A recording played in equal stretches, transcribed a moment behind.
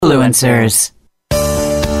answers.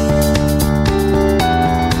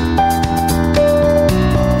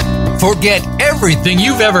 Forget everything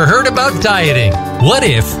you've ever heard about dieting. What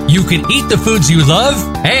if you could eat the foods you love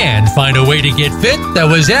and find a way to get fit that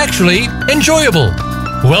was actually enjoyable?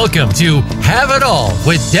 Welcome to Have It All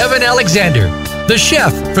with Devin Alexander. The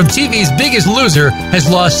chef from TV's Biggest Loser has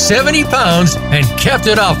lost 70 pounds and kept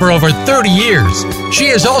it off for over 30 years. She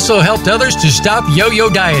has also helped others to stop yo-yo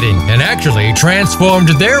dieting and actually transformed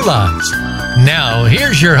their lives. Now,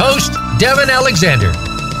 here's your host, Devin Alexander.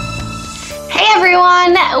 Hey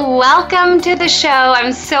everyone, welcome to the show.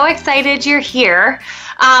 I'm so excited you're here.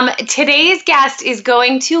 Today's guest is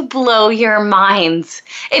going to blow your minds.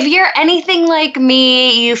 If you're anything like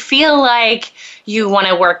me, you feel like you want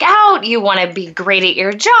to work out, you want to be great at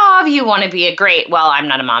your job, you want to be I'm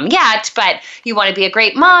not a mom yet, but you want to be a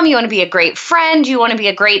great mom, you want to be a great friend, you want to be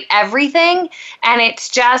a great everything, and it's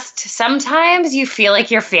just sometimes you feel like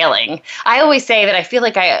you're failing. I always say that I feel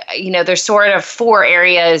like there's sort of 4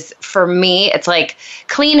 areas for me. It's like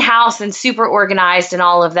clean house and super organized and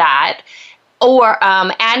all of that, or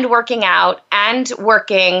and working out and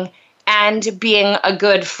working and being a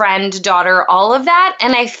good friend, daughter, all of that.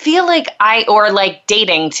 And I feel like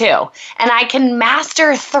dating too. And I can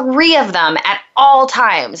master 3 of them at all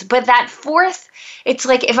times. But that 4th, it's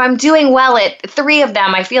like if I'm doing well at 3 of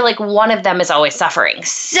them, I feel like one of them is always suffering.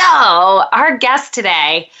 So our guest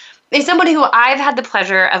today is somebody who I've had the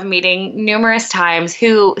pleasure of meeting numerous times,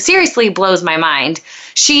 who seriously blows my mind.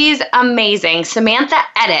 She's amazing. Samantha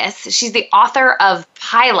Ettus. She's the author of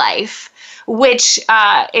Pie Life, which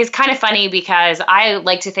is kind of funny because I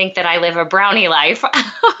like to think that I live a brownie life,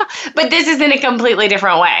 but this is in a completely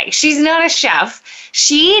different way. She's not a chef.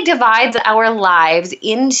 She divides our lives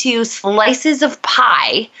into slices of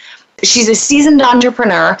pie. She's a seasoned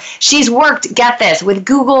entrepreneur. She's worked, get this, with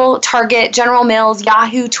Google, Target, General Mills,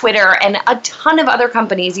 Yahoo, Twitter, and a ton of other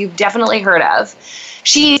companies you've definitely heard of.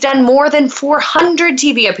 She's done more than 400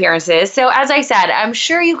 TV appearances. So as I said, I'm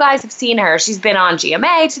sure you guys have seen her. She's been on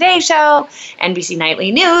GMA, Today Show, NBC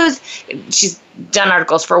Nightly News. She's done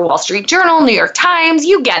articles for Wall Street Journal, New York Times.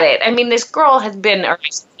 You get it. I mean, this girl has been, or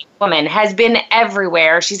woman has been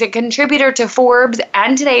everywhere. She's a contributor to Forbes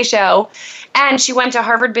and Today Show, and she went to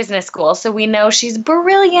Harvard Business School, so we know she's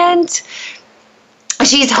brilliant.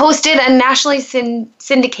 She's hosted a nationally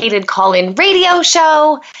syndicated call-in radio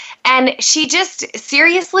show, and she just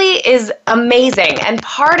seriously is amazing. And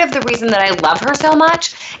part of the reason that I love her so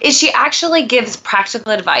much is she actually gives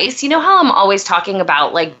practical advice. You know how I'm always talking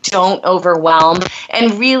about, like, don't overwhelm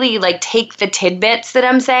and really, like, take the tidbits that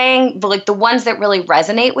I'm saying, but, like, the ones that really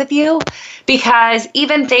resonate with you? Because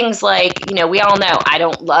even things like, we all know I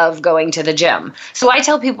don't love going to the gym. So I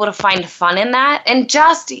tell people to find fun in that, and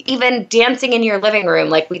just even dancing in your living room,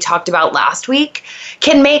 like we talked about last week,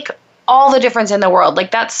 can make all the difference in the world.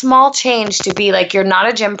 Like that small change to be like, you're not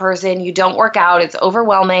a gym person, you don't work out, it's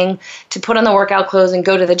overwhelming to put on the workout clothes and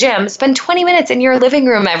go to the gym. Spend 20 minutes in your living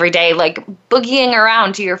room every day, like boogieing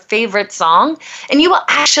around to your favorite song, and you will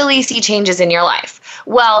actually see changes in your life.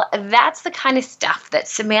 Well, that's the kind of stuff that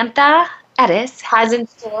Samantha Ettus has in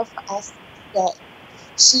store for us today.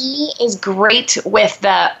 She is great with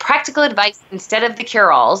the practical advice instead of the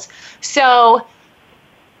cure-alls. So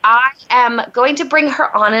I am going to bring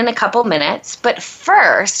her on in a couple minutes, but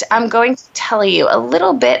first I'm going to tell you a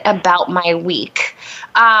little bit about my week,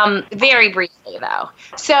 very briefly though.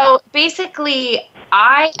 So basically,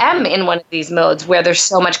 I am in one of these modes where there's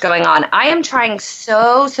so much going on. I am trying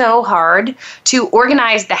so hard to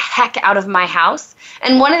organize the heck out of my house,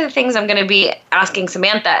 and one of the things I'm going to be asking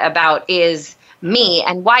Samantha about is me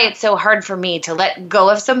and why it's so hard for me to let go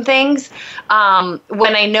of some things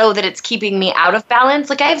when I know that it's keeping me out of balance.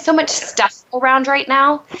 Like I have so much stuff around right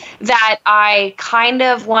now that I kind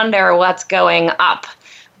of wonder what's going up.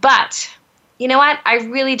 But you know what? I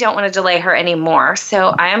really don't want to delay her anymore.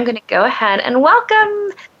 So I am going to go ahead and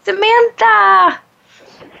welcome Samantha.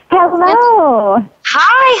 Hello.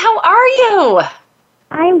 Hi, how are you?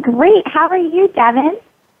 I'm great. How are you, Devin?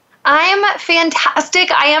 I'm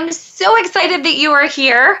fantastic. I am so excited that you are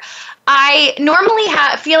here. I normally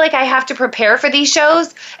feel like I have to prepare for these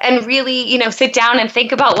shows and really, sit down and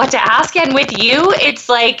think about what to ask. And with you, it's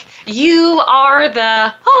like you are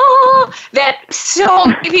the that so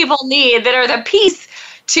many people need, that are the piece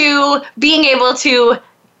to being able to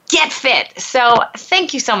get fit. So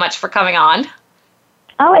thank you so much for coming on.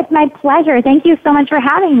 Oh, it's my pleasure. Thank you so much for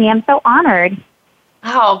having me. I'm so honored.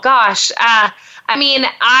 Oh, gosh.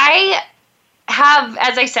 I have,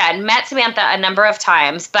 as I said, met Samantha a number of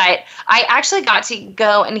times, but I actually got to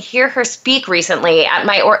go and hear her speak recently at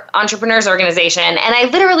my entrepreneurs organization. And I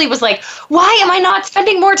literally was like, why am I not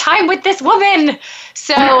spending more time with this woman?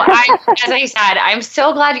 So as I said, I'm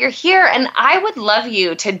so glad you're here. And I would love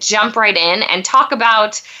you to jump right in and talk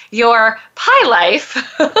about your pie life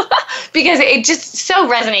because it just so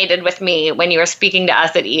resonated with me when you were speaking to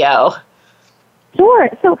us at EO. Sure.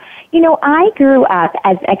 So, I grew up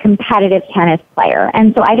as a competitive tennis player,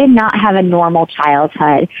 and so I did not have a normal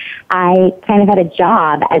childhood. I kind of had a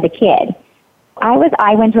job as a kid.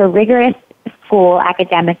 I went to a rigorous school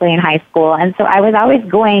academically in high school, and so I was always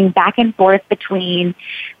going back and forth between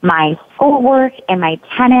my schoolwork and my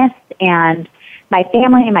tennis and my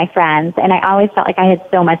family and my friends, and I always felt like I had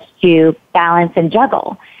so much to balance and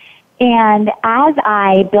juggle. And as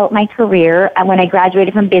I built my career, when I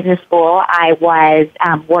graduated from business school, I was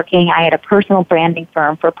working. I had a personal branding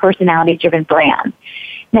firm for personality-driven brands.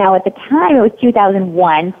 Now, at the time, it was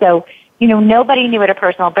 2001, so, nobody knew what a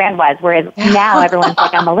personal brand was, whereas now everyone's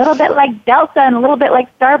like, I'm a little bit like Delta and a little bit like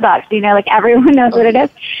Starbucks, like everyone knows what it is.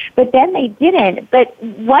 But then they didn't. But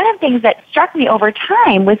one of the things that struck me over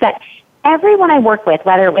time was that everyone I worked with,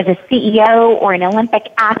 whether it was a CEO or an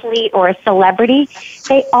Olympic athlete or a celebrity,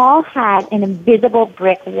 they all had an invisible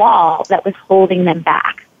brick wall that was holding them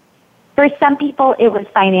back. For some people, it was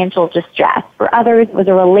financial distress. For others, it was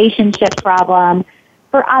a relationship problem.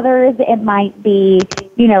 For others, it might be,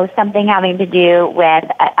 something having to do with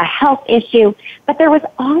a health issue. But there was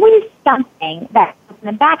always something that held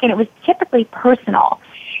them back, and it was typically personal.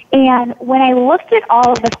 And when I looked at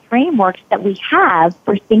all of the frameworks that we have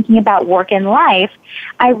for thinking about work and life,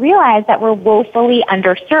 I realized that we're woefully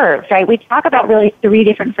underserved, right? We talk about really 3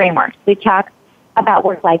 different frameworks. We talk about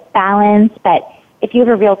work-life balance, but if you have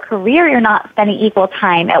a real career, you're not spending equal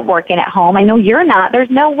time at work and at home. I know you're not.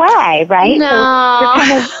 There's no way, right? No.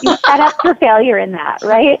 So you're set up for failure in that,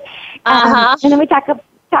 right? And then we talk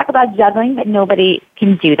about juggling, but nobody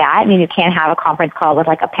can do that. I mean, you can't have a conference call with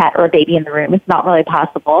like a pet or a baby in the room. It's not really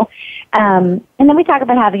possible. And then we talk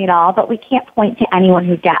about having it all, but we can't point to anyone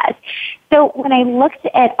who does. So when I looked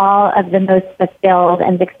at all of the most fulfilled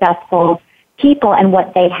and successful people and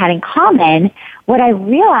what they had in common, what I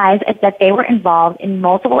realized is that they were involved in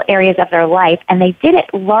multiple areas of their life, and they did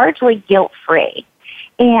it largely guilt-free.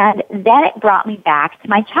 And then it brought me back to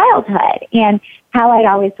my childhood and how I'd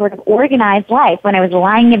always sort of organized life. When I was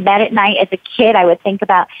lying in bed at night as a kid, I would think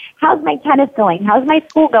about, how's my tennis going? How's my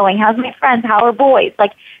school going? How's my friends? How are boys?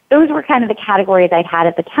 Like, those were kind of the categories I'd had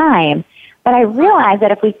at the time. But I realized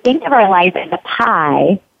that if we think of our life as a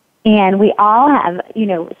pie, and we all have,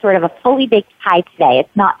 sort of a fully baked pie today.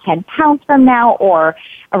 It's not 10 pounds from now or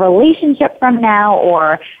a relationship from now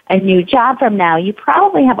or a new job from now. You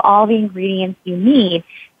probably have all the ingredients you need.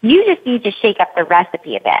 You just need to shake up the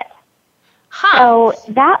recipe a bit. So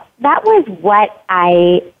that was what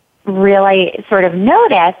I really sort of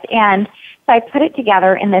noticed. And so I put it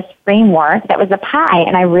together in this framework that was a pie.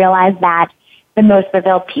 And I realized that the most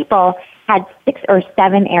fulfilled people had 6 or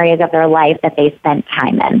 7 areas of their life that they spent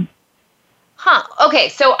time in. Okay,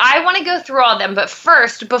 so I want to go through all of them, but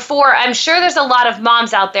first, before, I'm sure there's a lot of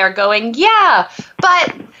moms out there going, yeah,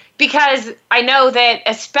 but because I know that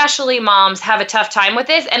especially moms have a tough time with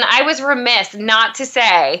this, and I was remiss not to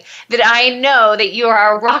say that I know that you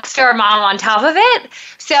are a rock star mom on top of it.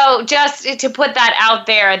 So just to put that out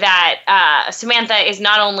there that Samantha is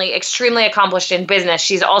not only extremely accomplished in business,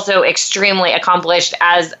 she's also extremely accomplished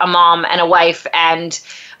as a mom and a wife and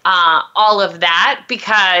all of that,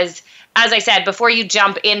 because as I said, before you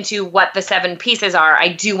jump into what the 7 pieces are, I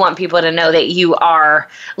do want people to know that you are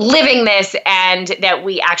living this and that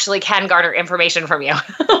we actually can garner information from you.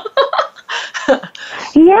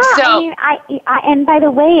 Yeah, so, I and by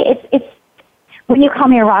the way, it's when you call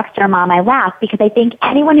me a rock star mom, I laugh because I think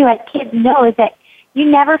anyone who has kids knows that you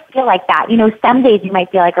never feel like that. Some days you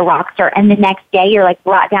might feel like a rock star, and the next day you're like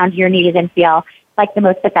brought down to your knees and feel like the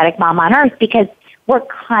most pathetic mom on earth because we're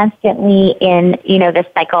constantly in, this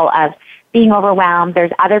cycle of being overwhelmed.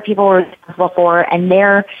 There's other people we're responsible for, and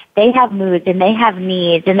they have moods and they have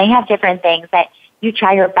needs and they have different things that you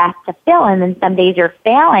try your best to fill, and then some days you're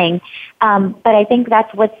failing. But I think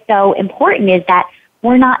that's what's so important is that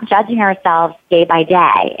we're not judging ourselves day by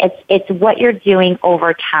day. It's what you're doing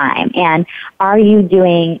over time, and are you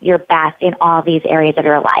doing your best in all these areas of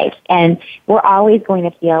your life? And we're always going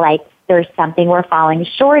to feel like there's something we're falling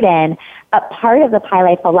short in. But part of the Pie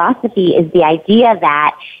Life philosophy is the idea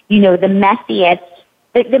that, the messiest,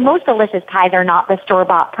 the most delicious pies are not the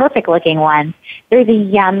store-bought perfect-looking ones. They're the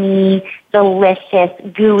yummy, delicious,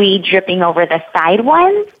 gooey, dripping over the side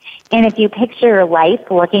ones. And if you picture your life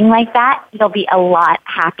looking like that, you'll be a lot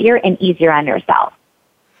happier and easier on yourself.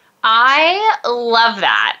 I love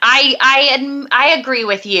that. I agree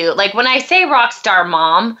with you. Like when I say rock star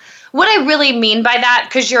mom, what I really mean by that,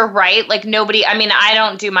 because you're right, like nobody, I mean, I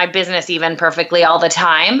don't do my business even perfectly all the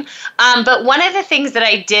time. But one of the things that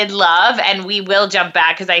I did love, and we will jump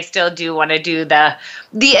back because I still do want to do the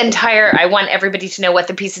entire, I want everybody to know what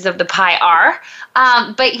the pieces of the pie are.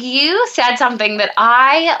 But you said something that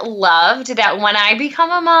I loved, that when I become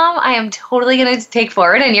a mom, I am totally going to take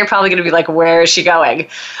forward, and you're probably going to be like, where is she going?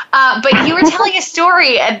 But you were telling a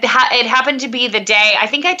story. It happened to be the day, I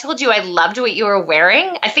think I told you I loved what you were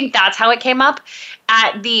wearing. I think that's how it came up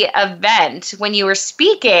at the event when you were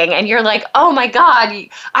speaking, and you're like, oh my God,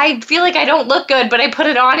 I feel like I don't look good, but I put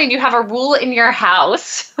it on, and you have a rule in your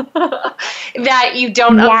house that you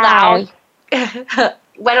don't allow.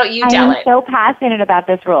 Why don't you tell it? I'm so passionate about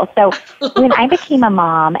this rule. So when I became a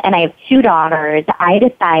mom and I have 2 daughters, I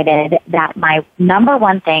decided that my number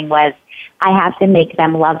one thing was I have to make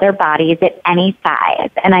them love their bodies at any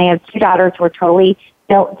size. And I have 2 daughters who are totally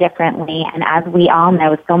built differently. And as we all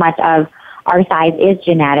know, so much of our size is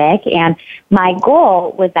genetic. And my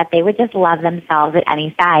goal was that they would just love themselves at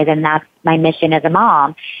any size. And that's my mission as a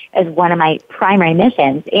mom, is one of my primary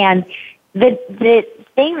missions. And the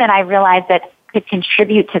thing that I realized that could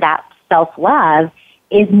contribute to that self-love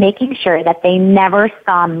is making sure that they never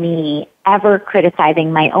saw me ever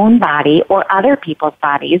criticizing my own body or other people's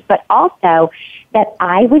bodies, but also that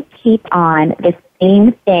I would keep on the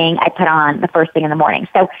same thing I put on the first thing in the morning.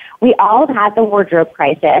 So we all have had the wardrobe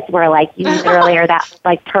crisis where, like you said earlier, that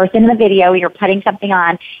like person in the video, you're putting something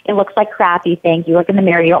on, it looks like crap, you think, you look in the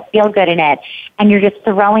mirror, you don't feel good in it, and you're just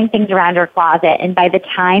throwing things around your closet. And by the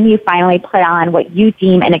time you finally put on what you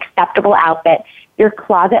deem an acceptable outfit, your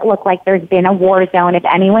closet looked like there's been a war zone. If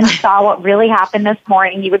anyone saw what really happened this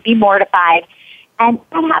morning, you would be mortified. And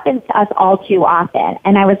that happens to us all too often.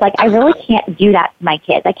 And I was like, I really can't do that to my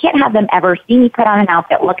kids. I can't have them ever see me put on an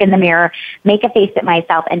outfit, look in the mirror, make a face at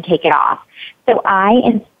myself, and take it off. So I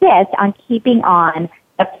insist on keeping on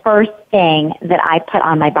the first thing that I put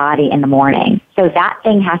on my body in the morning. So that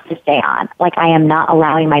thing has to stay on. Like I am not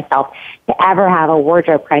allowing myself to ever have a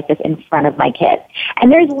wardrobe crisis in front of my kids.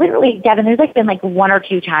 And there's literally, Devin, there's like been like 1 or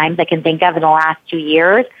 2 times I can think of in the last 2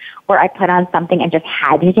 years where I put on something and just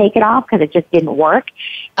had to take it off because it just didn't work.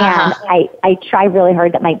 And I try really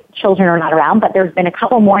hard that my children are not around, but there's been a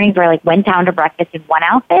couple mornings where I like went down to breakfast in one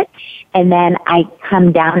outfit and then I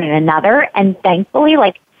come down in another. And thankfully,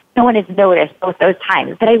 like, no one has noticed both those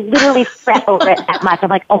times, but I literally fret over it that much. I'm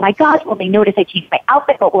like, oh my gosh, will they notice I changed my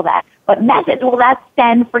outfit? What message will that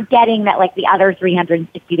send, forgetting that like the other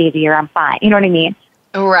 360 days a year I'm fine? You know what I mean?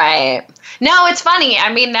 Right. No, it's funny.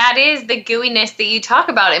 I mean, that is the gooiness that you talk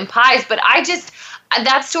about in pies, but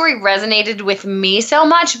that story resonated with me so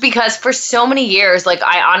much because for so many years, like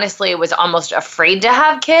I honestly was almost afraid to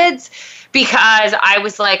have kids because I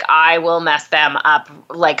was like, I will mess them up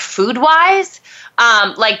like food-wise.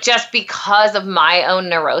 Like just because of my own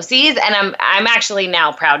neuroses. And I'm actually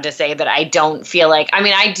now proud to say that I don't feel like, I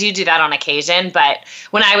mean, I do that on occasion, but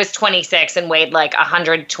when I was 26 and weighed like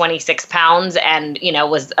 126 pounds and, you know,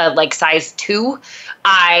 was like size 2,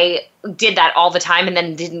 I did that all the time and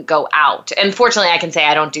then didn't go out. And fortunately I can say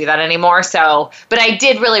I don't do that anymore. So, but I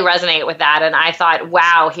did really resonate with that. And I thought,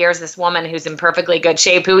 wow, here's this woman who's in perfectly good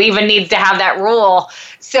shape who even needs to have that rule.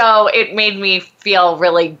 So it made me feel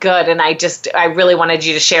really good. And I really wanted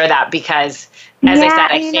you to share that because as I said, I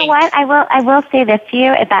think. You know what? I will say this to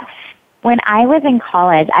you is that when I was in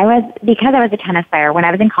college, because I was a tennis player, when I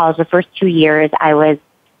was in college, the first 2 years, I was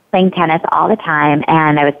playing tennis all the time,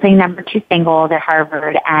 and I was playing number 2 singles at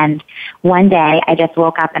Harvard, and one day I just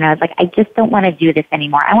woke up and I was like, I just don't want to do this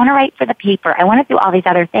anymore. I want to write for the paper. I want to do all these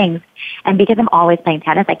other things, and because I'm always playing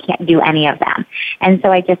tennis, I can't do any of them. And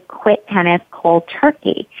so I just quit tennis cold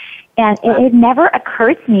turkey. And it never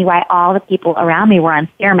occurred to me why all the people around me were on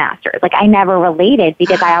Stairmasters. Like, I never related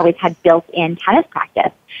because I always had built-in tennis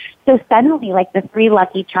practice. So suddenly, like, the 3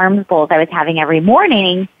 Lucky Charms bowls I was having every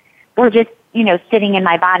morning were just, you know, sitting in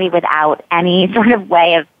my body without any sort of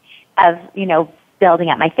way of, you know, building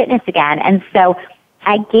up my fitness again. And so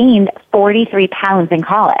I gained 43 pounds in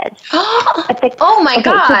college. Oh my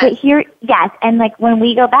God. So here, yes. And like when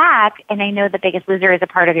we go back, and I know The Biggest Loser is a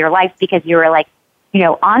part of your life because you were like, you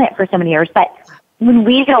know, on it for so many years. But when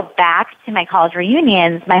we go back to my college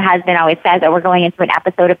reunions, my husband always says that we're going into an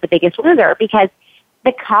episode of The Biggest Loser because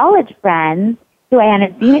the college friends who I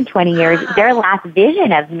hadn't seen in 20 years, their last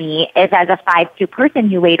vision of me is as a 5'2" person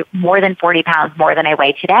who weighed more than 40 pounds more than I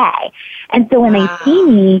weigh today. And so when they see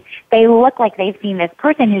me, they look like they've seen this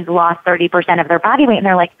person who's lost 30% of their body weight, and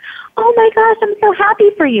they're like, oh my gosh, I'm so happy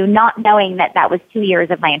for you, not knowing that that was 2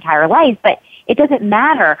 years of my entire life. But it doesn't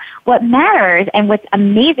matter. What matters, and what's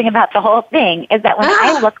amazing about the whole thing, is that when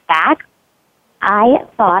I look back, I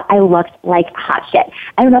thought I looked like hot shit.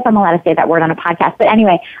 I don't know if I'm allowed to say that word on a podcast, but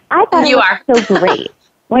anyway, I thought I looked so great.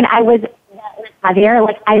 When I was Javier,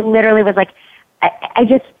 like, I literally was like, I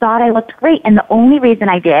just thought I looked great. And the only reason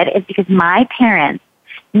I did is because my parents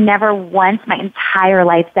never once my entire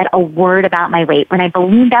life said a word about my weight. When I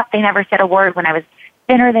ballooned up, they never said a word. When I was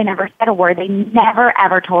thinner, they never said a word. They never,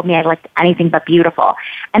 ever told me I looked anything but beautiful.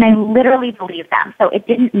 And I literally believed them. So it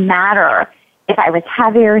didn't matter if I was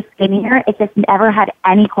heavier or skinnier. It just never had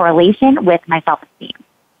any correlation with my self-esteem.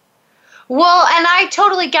 Well, and I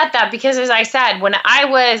totally get that, because as I said, when I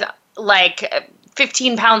was like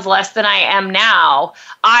 15 pounds less than I am now,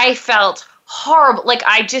 I felt horrible. Like,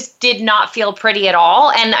 I just did not feel pretty at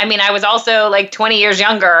all. And I mean, I was also like 20 years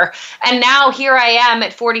younger. And now here I am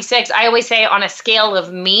at 46. I always say, on a scale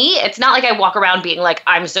of me, it's not like I walk around being like,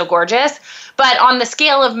 I'm so gorgeous. But on the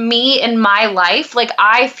scale of me in my life, like,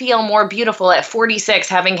 I feel more beautiful at 46,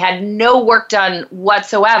 having had no work done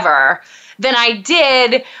whatsoever, than I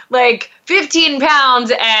did like 15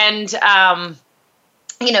 pounds and,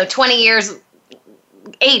 20 years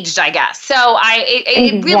aged, I guess. So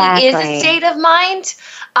it really is a state of mind.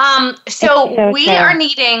 So we are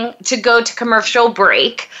needing to go to commercial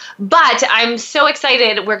break, but I'm so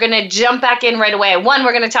excited. We're going to jump back in right away. One,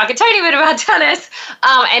 we're going to talk a tiny bit about tennis.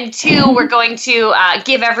 And two, we're going to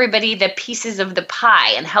give everybody the pieces of the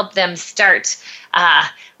pie and help them start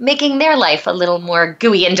making their life a little more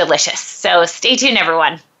gooey and delicious. So stay tuned,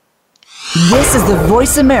 everyone. This is the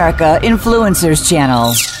Voice America Influencers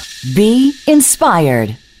Channel. Be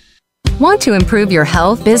inspired. Want to improve your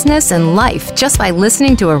health, business, and life just by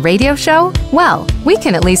listening to a radio show? Well, we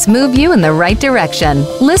can at least move you in the right direction.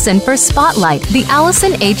 Listen for Spotlight, the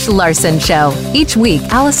Allison H. Larson Show. Each week,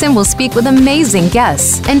 Allison will speak with amazing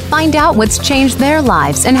guests and find out what's changed their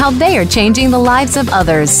lives and how they are changing the lives of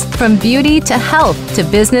others. From beauty to health to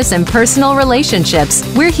business and personal relationships,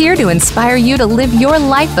 we're here to inspire you to live your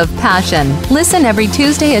life of passion. Listen every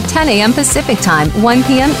Tuesday at 10 a.m. Pacific Time, 1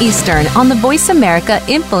 p.m. Eastern on the Voice America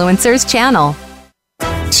Influencers Channel.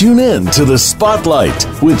 Tune in to The Spotlight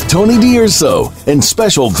with Tony D'Urso and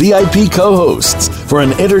special VIP co-hosts for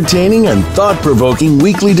an entertaining and thought-provoking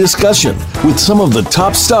weekly discussion with some of the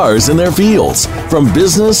top stars in their fields, from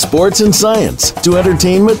business, sports, and science to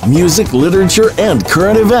entertainment, music, literature, and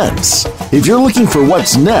current events. If you're looking for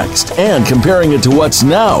what's next and comparing it to what's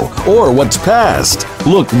now or what's past,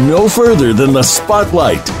 look no further than The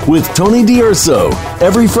Spotlight with Tony D'Urso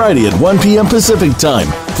every Friday at 1 p.m. Pacific Time,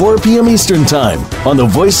 4 p.m. Eastern Time on the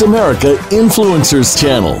Voice America Influencers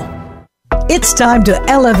Channel. It's time to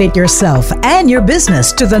elevate yourself and your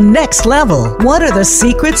business to the next level. What are the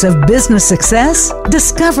secrets of business success?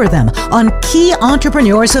 Discover them on Key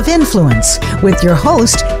Entrepreneurs of Influence with your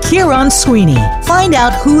host, Kieran Sweeney. Find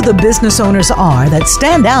out who the business owners are that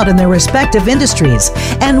stand out in their respective industries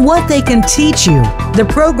and what they can teach you. The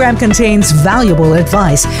program contains valuable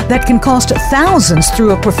advice that can cost thousands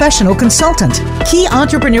through a professional consultant. Key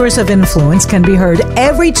Entrepreneurs of Influence can be heard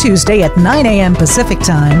every Tuesday at 9 a.m. Pacific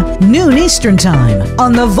Time, noon Eastern Time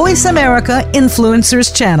on the Voice America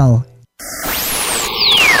Influencers Channel.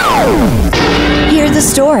 Hear the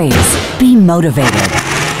stories. Be motivated.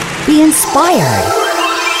 Be inspired.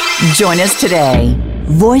 Join us today.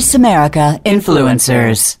 Voice America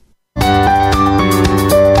Influencers.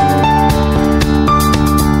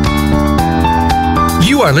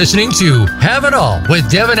 You are listening to Have It All with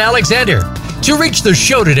Devin Alexander. To reach the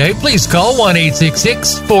show today, please call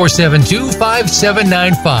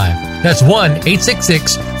 1-866-472-5795. That's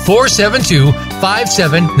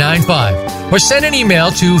 1-866-472-5795. Or send an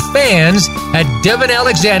email to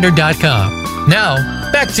fans@devinalexander.com. Now,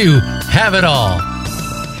 back to Have It All.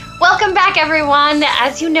 Welcome back, everyone.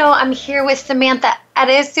 As you know, I'm here with Samantha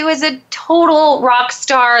Ettus, who is a total rock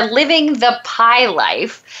star living the pie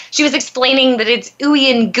life. She was explaining that it's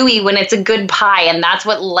ooey and gooey when it's a good pie, and that's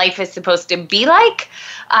what life is supposed to be like.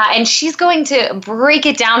 And she's going to break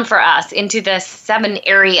it down for us into the 7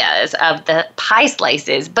 areas of the pie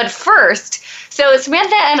slices. But first, so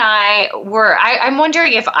Samantha and I'm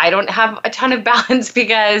wondering if I don't have a ton of balance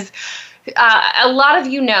because a lot of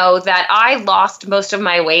you know that I lost most of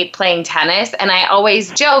my weight playing tennis, and I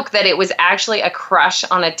always joke that it was actually a crush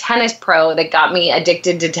on a tennis pro that got me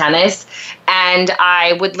addicted to tennis. And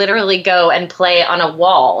I would literally go and play on a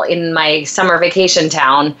wall in my summer vacation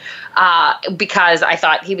town because I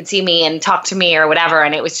thought he would see me and talk to me or whatever.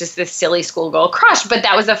 And it was just this silly schoolgirl crush. But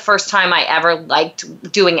that was the first time I ever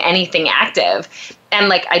liked doing anything active. And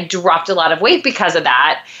like I dropped a lot of weight because of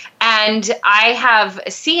that. And I have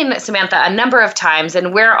seen Samantha a number of times,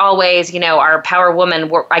 and we're always, our power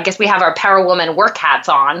woman, I guess we have our power woman work hats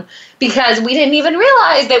on because we didn't even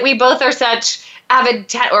realize that we both are such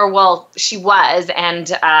avid, she was, and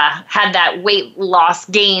had that weight loss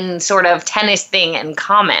gain sort of tennis thing in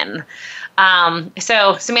common.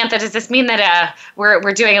 So Samantha, does this mean that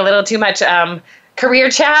we're doing a little too much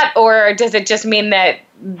career chat, or does it just mean that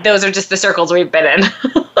those are just the circles we've been in?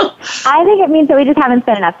 I think it means that we just haven't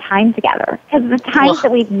spent enough time together, because the times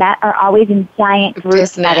that we've met are always in giant group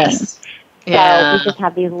settings. So we just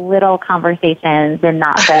have these little conversations and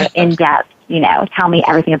not the in-depth, tell me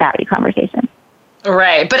everything about you conversations.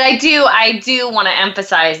 Right. But I do want to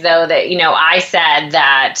emphasize, though, that, I said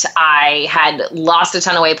that I had lost a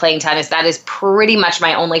ton of weight playing tennis. That is pretty much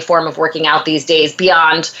my only form of working out these days,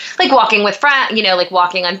 beyond like walking with friends, like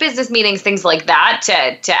walking on business meetings, things like that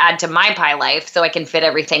to add to my pie life so I can fit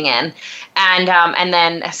everything in. And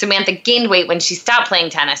then Samantha gained weight when she stopped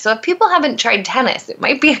playing tennis. So if people haven't tried tennis, it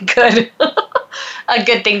might be a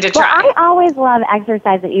good thing to try. Well, I always love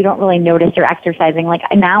exercise that you don't really notice you're exercising. Like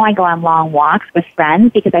now I go on long walks with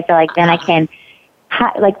friends because I feel like then I can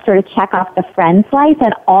sort of check off the friend slice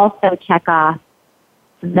and also check off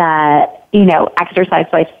the, exercise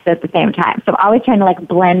slices at the same time. So I'm always trying to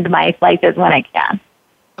blend my slices when I can.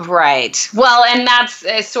 Right. Well, and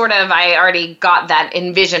that's sort of, I already got that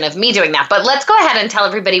envision of me doing that. But let's go ahead and tell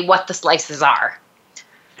everybody what the slices are.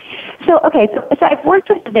 So I've worked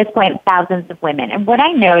with, at this point, thousands of women. And what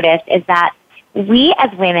I noticed is that we as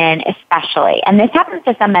women especially, and this happens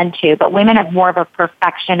to some men too, but women have more of a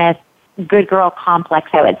perfectionist, good girl complex,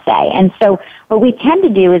 I would say. And so what we tend to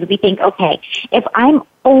do is we think, okay, if I'm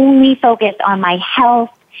only focused on my health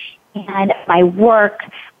and my work,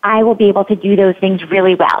 I will be able to do those things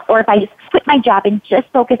really well. Or if I just quit my job and just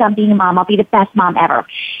focus on being a mom, I'll be the best mom ever.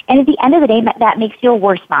 And at the end of the day, that makes you a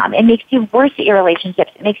worse mom. It makes you worse at your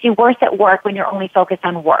relationships. It makes you worse at work when you're only focused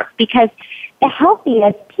on work. Because the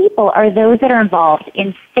healthiest people are those that are involved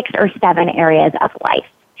in 6 or 7 areas of life.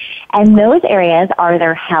 And those areas are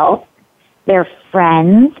their health, their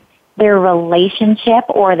friends, their relationship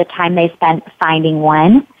or the time they spent finding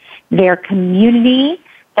one, their community,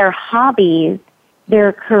 their hobbies,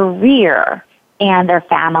 their career, and their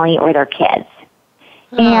family or their kids.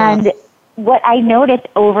 And what I noticed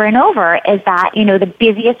over and over is that, the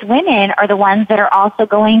busiest women are the ones that are also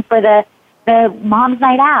going for the mom's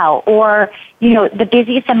night out, or, the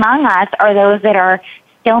busiest among us are those that are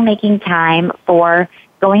still making time for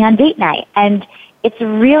going on date night. And it's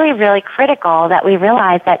really, really critical that we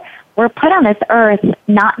realize that we're put on this earth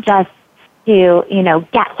not just to,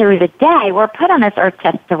 get through the day. We're put on this earth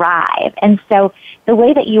to thrive. And so the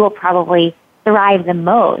way that you will probably thrive the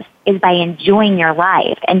most is by enjoying your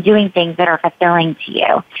life and doing things that are fulfilling to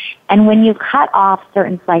you. And when you cut off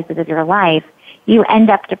certain slices of your life, you end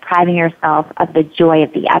up depriving yourself of the joy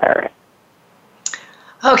of the others.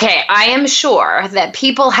 Okay, I am sure that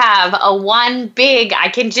people have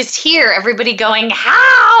I can just hear everybody going,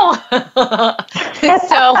 how?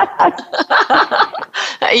 So,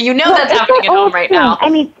 that's happening at home right now. I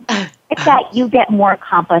mean, it's that you get more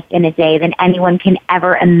accomplished in a day than anyone can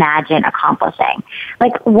ever imagine accomplishing.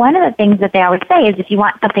 Like, one of the things that they always say is if you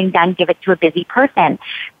want something done, give it to a busy person.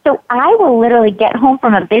 So I will literally get home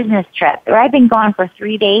from a business trip where I've been gone for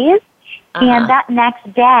 3 days, and that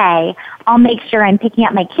next day, I'll make sure I'm picking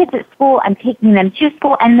up my kids at school, I'm taking them to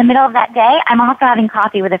school, and in the middle of that day, I'm also having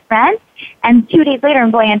coffee with a friend, and 2 days later,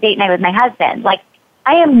 I'm going on date night with my husband. Like,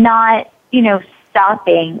 I am not,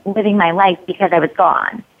 stopping living my life because I was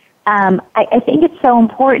gone. I think it's so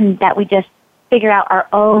important that we just figure out our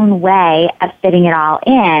own way of fitting it all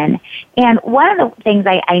in. And one of the things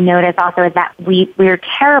I notice also is that we're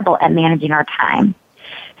terrible at managing our time.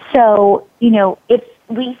 So,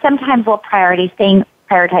 we sometimes will prioritize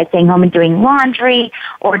staying home and doing laundry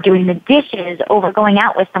or doing the dishes over going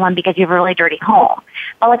out with someone because you have a really dirty home.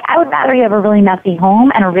 But I would rather you have a really messy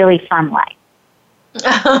home and a really fun life.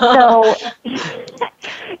 So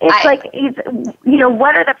it's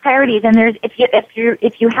what are the priorities? And there's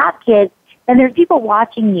if you have kids, then there's people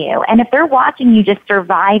watching you. And if they're watching you just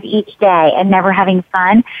survive each day and never having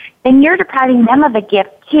fun, then you're depriving them of a gift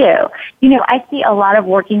too. You know, I see a lot of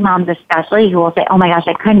working moms especially who will say, oh my gosh,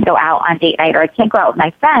 I couldn't go out on date night, or I can't go out with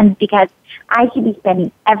my friends because I should be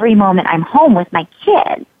spending every moment I'm home with my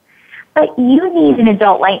kids. But you need an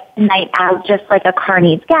adult night out just like a car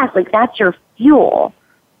needs gas. Like, that's your fuel.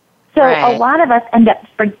 So a lot of us end up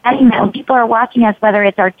forgetting that when people are watching us, whether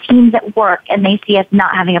it's our teams at work and they see us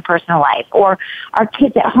not having a personal life, or our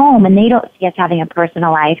kids at home and they don't see us having a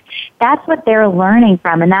personal life, that's what they're learning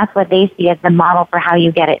from, and that's what they see as the model for how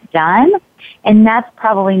you get it done. And that's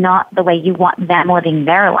probably not the way you want them living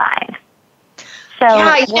their lives. So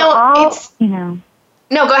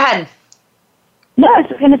No, go ahead. No, I was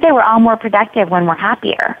just going to say we're all more productive when we're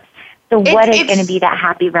happier. So what is going to be that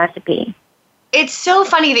happy recipe? It's so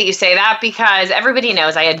funny that you say that, because everybody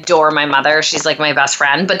knows I adore my mother. She's like my best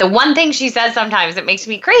friend. But the one thing she says sometimes that makes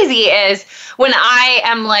me crazy is when I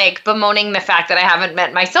am like bemoaning the fact that I haven't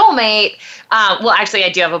met my soulmate. Well, actually, I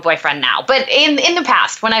do have a boyfriend now. But in the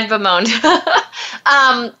past, when I've bemoaned,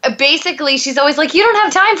 basically, she's always like, you don't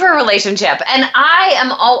have time for a relationship. And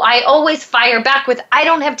I always fire back with, I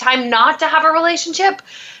don't have time not to have a relationship.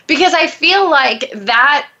 Because I feel like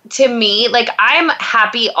that, to me, like, I'm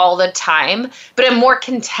happy all the time, but I'm more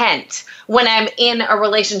content when I'm in a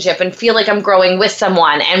relationship and feel like I'm growing with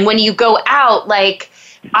someone. And when you go out,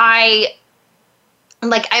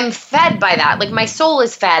 I'm fed by that. Like, my soul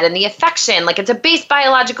is fed, and the affection, like, it's a base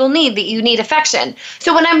biological need that you need affection.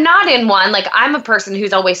 So when I'm not in one, like, I'm a person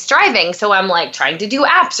who's always striving. So I'm like trying to do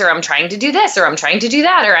apps, or I'm trying to do this, or I'm trying to do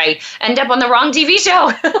that, or I end up on the wrong TV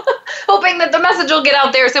show, hoping that the message will get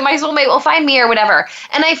out there so my soulmate will find me or whatever.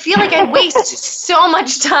 And I feel like I waste so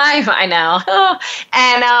much time. I know.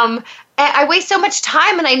 And I waste so much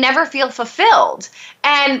time and I never feel fulfilled.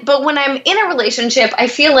 But when I'm in a relationship, I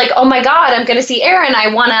feel like, oh my God, I'm going to see Aaron.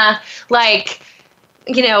 I want to,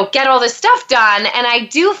 get all this stuff done. And I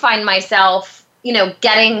do find myself,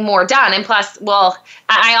 getting more done. And plus,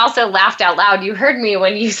 I also laughed out loud. You heard me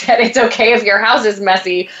when you said it's okay if your house is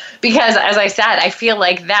messy, because as I said, I feel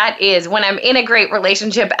like that is when I'm in a great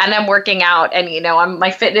relationship and I'm working out and, my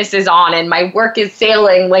fitness is on and my work is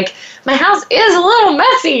sailing, like, my house is a little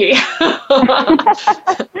messy.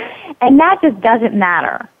 And that just doesn't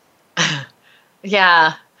matter.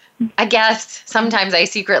 Yeah. I guess sometimes I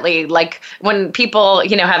secretly, like, when people,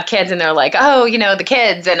 have kids and they're like, oh, the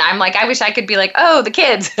kids. And I'm like, I wish I could be like, oh, the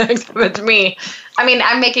kids. Except it's me. I mean,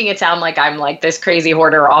 I'm making it sound like I'm like this crazy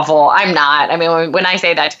hoarder awful. I'm not. I mean, when I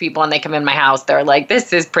say that to people and they come in my house, they're like,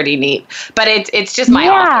 this is pretty neat. But it's just my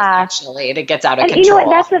office, actually. It gets out of control. And you know what?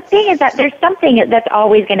 That's the thing, is that there's something that's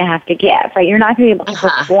always going to have to give, right? You're not going to be able to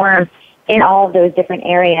perform in all of those different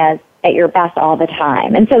areas at your best all the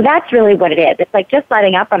time. And so that's really what it is. It's like just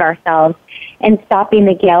letting up on ourselves and stopping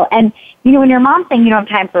the guilt. And, when your mom's saying you don't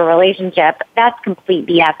have time for a relationship, that's complete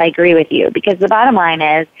BS. I agree with you, because the bottom line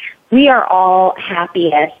is we are all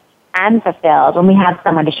happiest and fulfilled when we have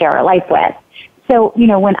someone to share our life with. So,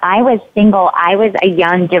 when I was single, I was a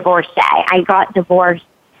young divorcee. I got divorced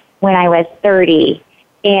when I was 30.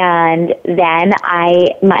 And then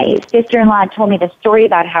my sister-in-law told me the story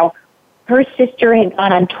about how her sister had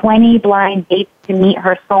gone on 20 blind dates to meet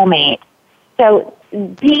her soulmate. So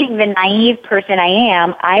being the naive person I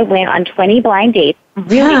am, I went on 20 blind dates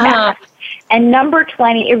really fast. And number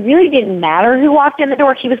 20, it really didn't matter who walked in the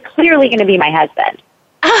door. He was clearly going to be my husband.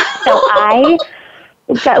 So I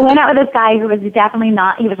went out with this guy who was definitely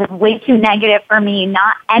not, he was way too negative for me.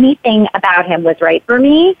 Not anything about him was right for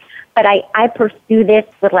me. But I pursue this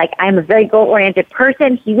with, like, I'm a very goal-oriented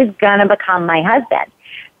person. He was going to become my husband.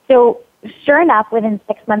 So sure enough, within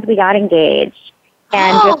 6 months, we got engaged.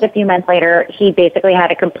 And just a few months later, he basically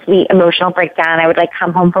had a complete emotional breakdown. I would, like,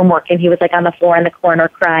 come home from work, and he was, like, on the floor in the corner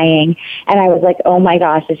crying. And I was like, oh, my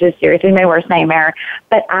gosh, this is seriously my worst nightmare.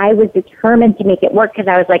 But I was determined to make it work, because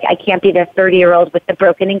I was like, I can't be this 30-year-old with the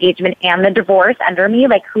broken engagement and the divorce under me.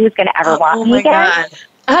 Like, who's going to ever want me again?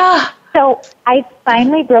 God. So I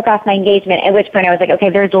finally broke off my engagement, at which point I was like, okay,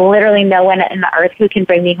 there's literally no one on the earth who can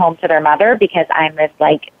bring me home to their mother, because I'm this,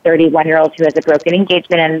 like, 31-year-old who has a broken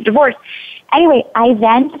engagement and a divorce. Anyway, I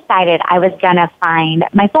then decided I was going to find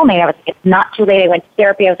my soulmate. I was like, it's not too late. I went to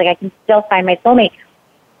therapy. I was like, I can still find my soulmate.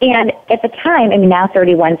 And at the time, I mean, now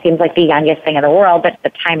 31 seems like the youngest thing in the world, but at the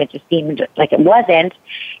time it just seemed like it wasn't.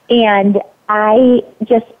 And I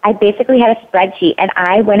basically had a spreadsheet, and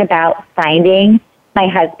I went about finding my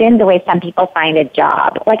husband the way some people find a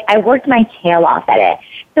job. Like, I worked my tail off at it.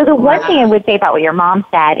 So the one thing I would say about what your mom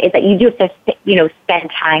said is that you do have to, spend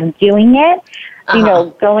time doing it,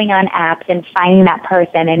 going on apps and finding that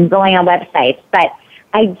person and going on websites. But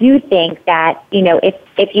I do think that,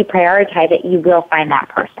 if you prioritize it, you will find that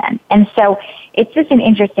person. And so it's just an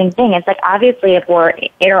interesting thing. It's like, obviously, if we're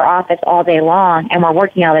in our office all day long and we're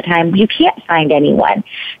working all the time, you can't find anyone.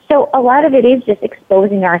 So a lot of it is just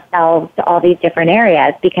exposing ourselves to all these different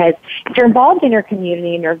areas, because if you're involved in your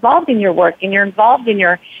community and you're involved in your work and you're involved in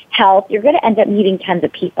your health, you're going to end up meeting tons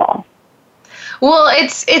of people. Well,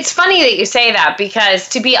 it's funny that you say that, because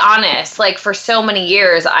to be honest, like for so many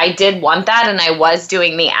years, I did want that, and I was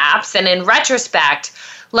doing the apps. And in retrospect,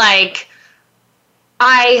 like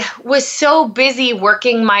I was so busy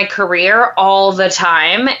working my career all the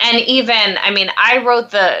time. And even, I wrote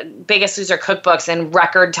the Biggest Loser cookbooks in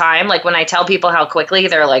record time. Like when I tell people how quickly,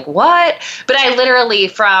 they're like, what? But I literally,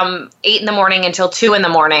 from 8 a.m. until 2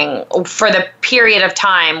 a.m. for the period of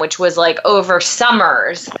time, which was like over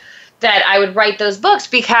summers, that I would write those books,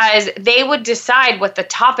 because they would decide what the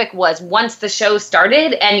topic was once the show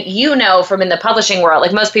started. And from in the publishing world,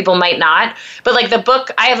 like most people might not, but like the book,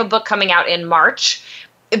 I have a book coming out in March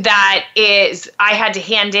that I had to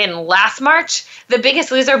hand in last March. The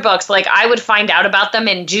Biggest Loser books, like I would find out about them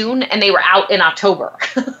in June and they were out in October.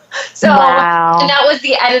 So, wow. And that was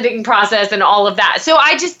the editing process and all of that. So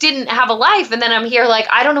I just didn't have a life. And then I'm here like,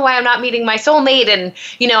 I don't know why I'm not meeting my soulmate. And,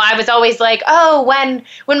 I was always like, oh, when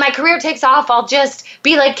my career takes off, I'll just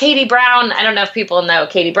be like Katie Brown. I don't know if people know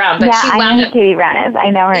Katie Brown, but yeah, I know who Katie Brown is. I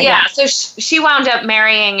know her. Yeah. So she wound up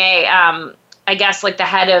marrying I guess like the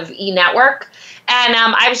head of E-Network. And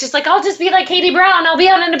I was just like, I'll just be like Katie Brown. I'll be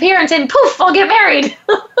on an appearance and poof, I'll get married.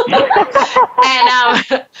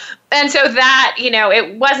 And so that,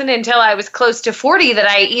 it wasn't until I was close to 40 that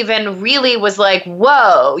I even really was like,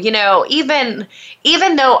 whoa, even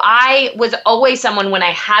though I was always someone, when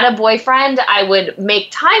I had a boyfriend, I would make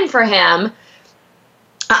time for him.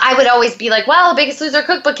 I would always be like, well, Biggest Loser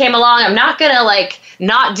cookbook came along. I'm not going to like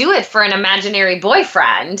not do it for an imaginary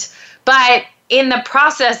boyfriend. But in the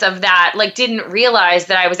process of that, like didn't realize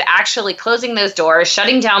that I was actually closing those doors,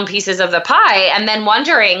 shutting down pieces of the pie, and then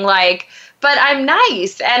wondering like, but I'm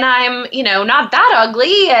nice and I'm, not that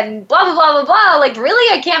ugly and blah, blah, blah, blah, blah. Like,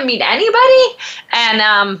 really, I can't meet anybody.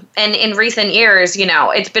 And in recent years,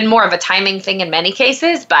 it's been more of a timing thing in many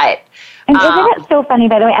cases, but. And isn't it so funny,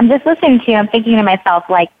 by the way? I'm just listening to you. I'm thinking to myself,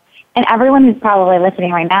 like, and everyone who's probably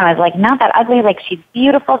listening right now is like, not that ugly. Like, she's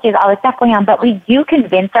beautiful. She has all this stuff going on. But we do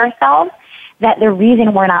convince ourselves that the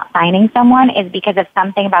reason we're not finding someone is because of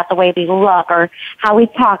something about the way we look or how we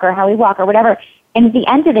talk or how we walk or whatever. And at the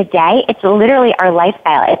end of the day, it's literally our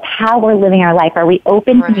lifestyle. It's how we're living our life. Are we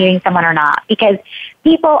open to meeting someone or not? Because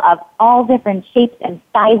people of all different shapes and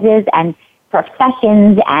sizes and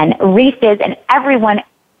professions and races and everyone,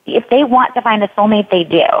 if they want to find a soulmate, they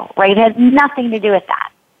do, right? It has nothing to do with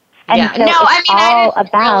that. And yeah. so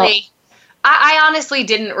I honestly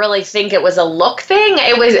didn't really think it was a look thing.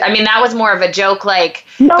 It was, that was more of a joke, like.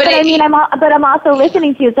 No, but I'm also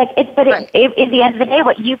listening to you. It's like, at the end of the day,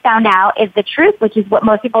 what you found out is the truth, which is what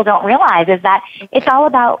most people don't realize, is that it's all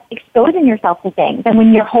about exposing yourself to things. And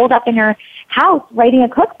when you're holed up in your house writing a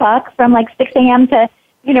cookbook from like 6 a.m. to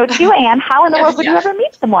 2 a.m., how in the world would you ever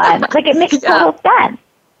meet someone? Like, it makes total sense.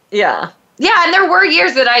 Yeah. Yeah, and there were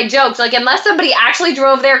years that I joked, like, unless somebody actually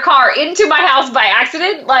drove their car into my house by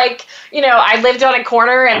accident, like, I lived on a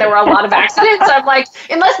corner and there were a lot of accidents. I'm like,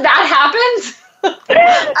 unless that happens,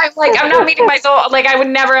 I'm like, I'm not meeting my soul. Like, I would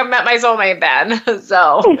never have met my soulmate then.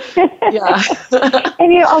 So, yeah.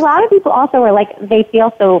 And, a lot of people also are like, they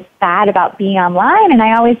feel so bad about being online. And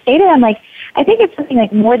I always say to them, like, I think it's something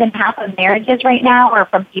like more than half of marriages right now are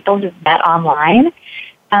from people who've met online.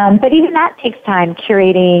 But even that takes time,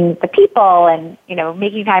 curating the people and,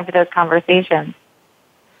 making time for those conversations.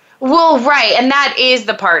 Well, right. And that is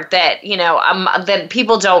the part that, that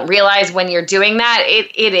people don't realize when you're doing that.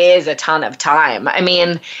 It is a ton of time.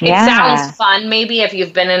 It sounds fun maybe if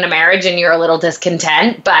you've been in a marriage and you're a little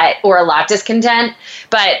discontent, or a lot discontent.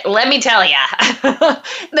 But let me tell you,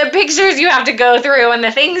 the pictures you have to go through and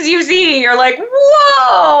the things you see, you're like,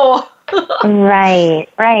 whoa. Right.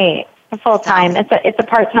 Full-time. It's a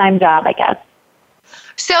part-time job, I guess.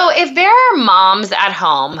 So if there are moms at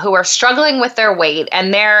home who are struggling with their weight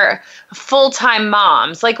and they're full-time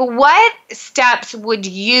moms, like what steps would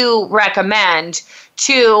you recommend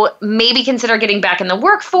to maybe consider getting back in the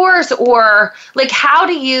workforce? Or like, how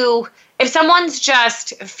do you, if someone's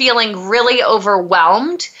just feeling really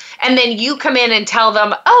overwhelmed and then you come in and tell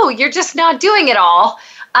them, oh, you're just not doing it all,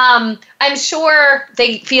 I'm sure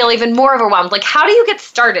they feel even more overwhelmed. Like, how do you get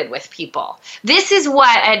started with people? This is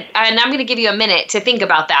what, and I'm going to give you a minute to think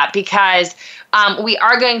about that, because we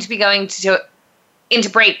are going to be going to into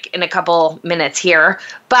break in a couple minutes here,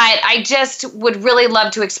 but I just would really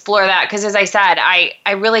love to explore that because, as I said, I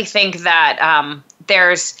really think that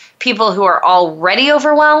there's people who are already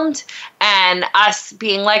overwhelmed, and us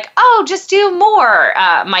being like, oh, just do more,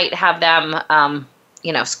 might have them,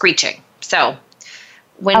 screeching. So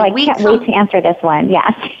when we can't wait to answer this one.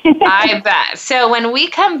 Yes. I bet. So when we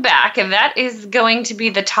come back, that is going to be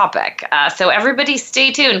the topic. So everybody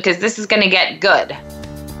stay tuned because this is going to get good.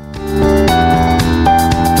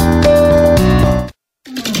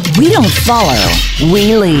 We don't follow,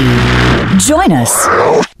 we lead. Join us,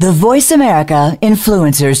 the Voice America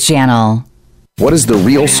Influencers Channel. What is the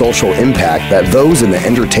real social impact that those in the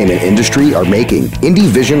entertainment industry are making? Indie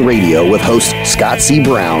Vision Radio with host Scott C.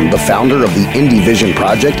 Brown, the founder of the Indie Vision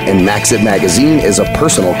Project and Max It Magazine, is a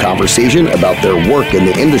personal conversation about their work in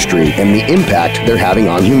the industry and the impact they're having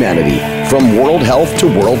on humanity. From world health to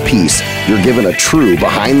world peace, you're given a true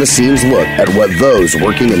behind-the-scenes look at what those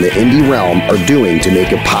working in the indie realm are doing to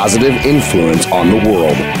make a positive influence on the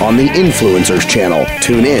world. On the Influencers Channel,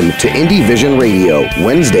 tune in to Indie Vision Radio,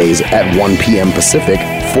 Wednesdays at 1 p.m. Pacific,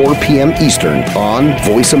 4 p.m. Eastern on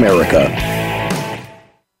Voice America.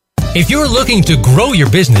 If you're looking to grow your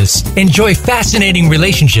business, enjoy fascinating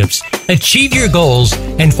relationships, achieve your goals,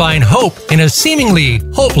 and find hope in a seemingly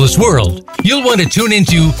hopeless world, you'll want to tune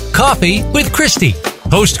into Coffee with Christy.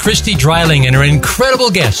 Host Christy Dreiling and her incredible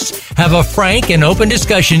guests have a frank and open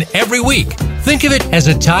discussion every week. Think of it as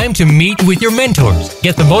a time to meet with your mentors,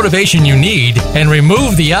 get the motivation you need, and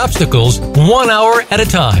remove the obstacles 1 hour at a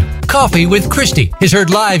time. Coffee with Christy is heard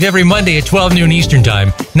live every Monday at 12 noon Eastern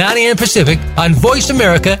Time, 9 a.m. Pacific on Voice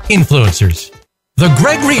America Influencers. The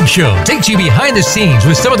Greg Reed Show takes you behind the scenes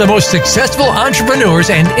with some of the most successful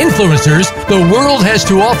entrepreneurs and influencers the world has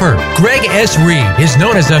to offer. Greg S. Reed is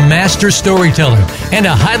known as a master storyteller and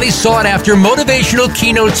a highly sought-after motivational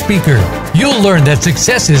keynote speaker. You'll learn that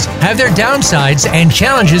successes have their downsides and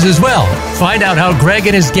challenges as well. Find out how Greg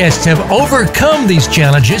and his guests have overcome these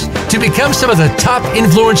challenges to become some of the top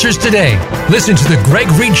influencers today. Listen to The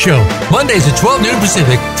Greg Reed Show, Mondays at 12 noon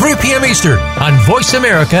Pacific, 3 p.m. Eastern on Voice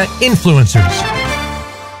America Influencers.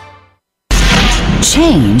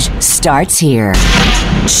 Change starts here.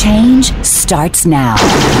 Change starts now.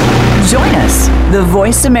 Join us, the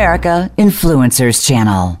Voice America Influencers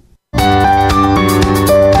Channel.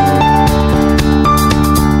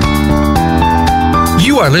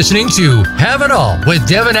 You are listening to Have It All with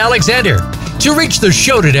Devin Alexander. To reach the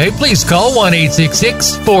show today, please call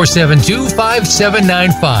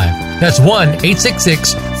 1-866-472-5795. That's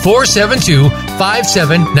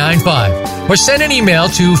 1-866-472-5795. Or send an email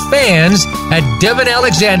to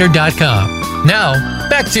fans@devinalexander.com. Now,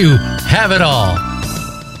 back to Have It All.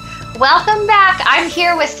 Welcome back. I'm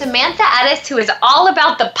here with Samantha Ettus, who is all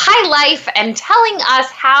about the pie life and telling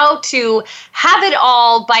us how to have it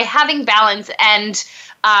all by having balance and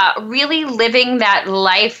really living that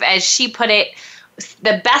life, as she put it.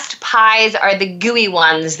 The best pies are the gooey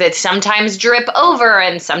ones that sometimes drip over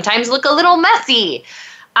and sometimes look a little messy.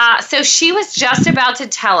 So she was just about to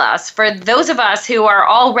tell us, for those of us who are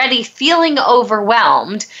already feeling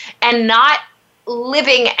overwhelmed and not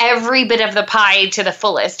living every bit of the pie to the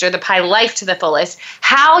fullest, or the pie life to the fullest,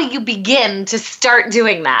 how you begin to start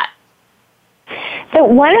doing that. So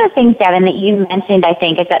one of the things, Devin, that you mentioned, I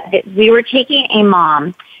think, is that we were taking a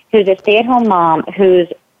mom who's a stay-at-home mom who's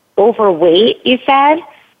overweight, you said,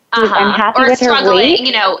 who's unhappy with her weight.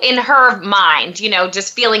 In her mind,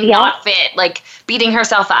 just feeling not fit, like beating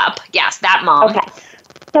herself up. Yes, that mom. Okay.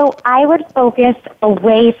 So I would focus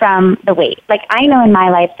away from the weight. Like, I know in my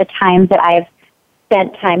life the times that I've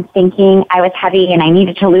spent time thinking I was heavy and I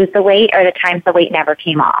needed to lose the weight, or the times the weight never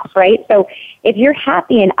came off, right? So if you're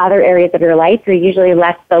happy in other areas of your life, you're usually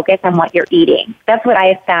less focused on what you're eating. That's what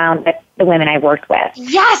I have found with the women I've worked with.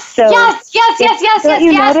 Yes, so yes.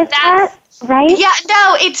 Notice that? Right? Yeah,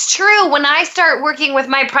 no, it's true. When I start working with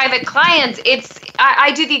my private clients,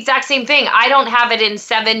 I do the exact same thing. I don't have it in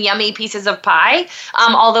 7 yummy pieces of pie,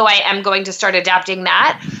 although I am going to start adapting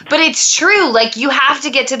that. But it's true. Like, you have to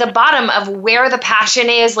get to the bottom of where the passion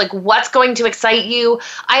is, like what's going to excite you.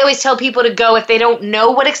 I always tell people to go, if they don't know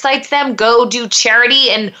what excites them, go do charity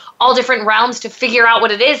in all different realms to figure out what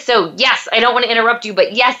it is. So yes, I don't want to interrupt you,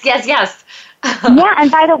 but yes. Yeah,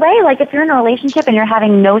 and by the way, like, if you're in a relationship and you're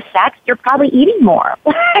having no sex, you're probably eating more.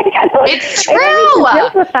 It's true. I don't mean to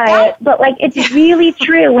simplify it, but like, it's really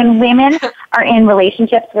true. When women are in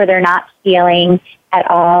relationships where they're not feeling at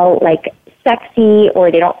all like sexy,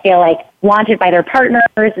 or they don't feel like wanted by their partners,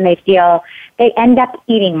 and they end up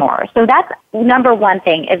eating more. So that's number one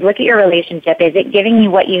thing, is look at your relationship. Is it giving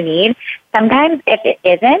you what you need? Sometimes if it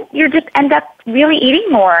isn't, you just end up really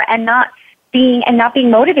eating more and not not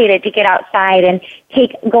being motivated to get outside and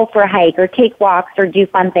go for a hike or take walks or do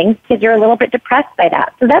fun things because you're a little bit depressed by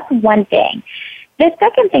that. So that's one thing. The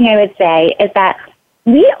second thing I would say is that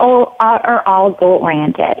we all are all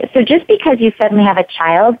goal-oriented. So just because you suddenly have a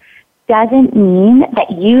child doesn't mean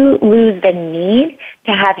that you lose the need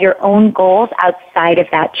to have your own goals outside of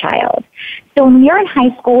that child. So when you're in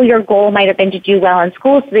high school, your goal might have been to do well in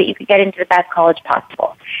school so that you could get into the best college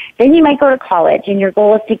possible. Then you might go to college and your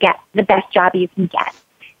goal is to get the best job you can get.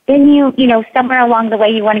 Then you somewhere along the way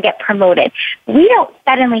you want to get promoted. We don't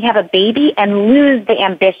suddenly have a baby and lose the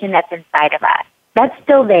ambition that's inside of us. That's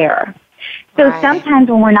still there. So sometimes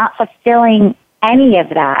when we're not fulfilling any of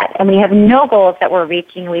that and we have no goals that we're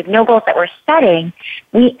reaching, we have no goals that we're setting,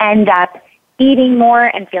 we end up eating more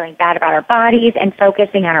and feeling bad about our bodies and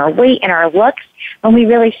focusing on our weight and our looks when we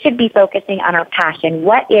really should be focusing on our passion.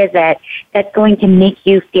 What is it that's going to make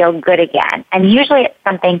you feel good again? And usually it's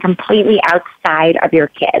something completely outside of your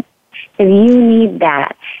kids. So you need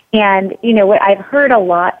that. And, what I've heard a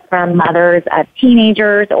lot from mothers of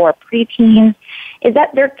teenagers or preteens is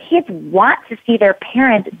that their kids want to see their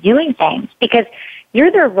parents doing things because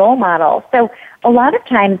you're their role model. So a lot of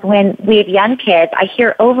times when we have young kids, I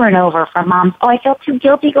hear over and over from moms, I feel too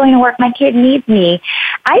guilty going to work. My kid needs me.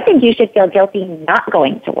 I think you should feel guilty not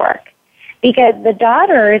going to work because the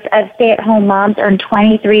daughters of stay-at-home moms earn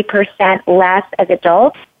 23% less as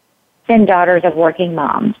adults than daughters of working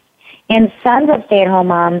moms. And sons of stay-at-home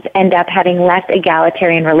moms end up having less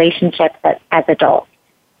egalitarian relationships as adults.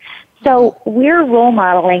 So we're role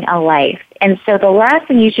modeling a life. And so the last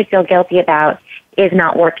thing you should feel guilty about is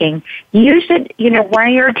not working. You should, one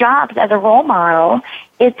of your jobs as a role model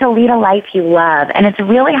is to lead a life you love. And it's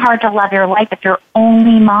really hard to love your life if you're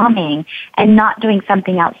only momming and not doing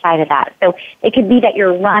something outside of that. So it could be that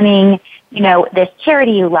you're running, this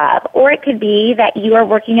charity you love, or it could be that you are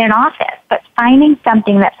working in an office. But finding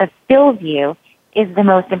something that fulfills you is the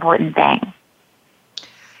most important thing.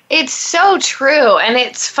 It's so true. And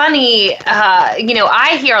it's funny,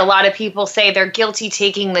 I hear a lot of people say they're guilty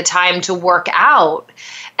taking the time to work out.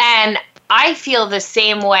 And I feel the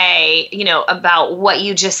same way, about what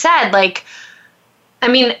you just said. Not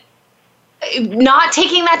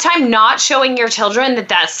taking that time, not showing your children that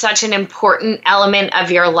that's such an important element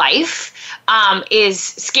of your life is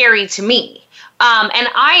scary to me. And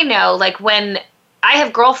I know, when I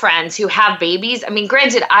have girlfriends who have babies.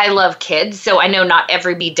 Granted, I love kids, so I know not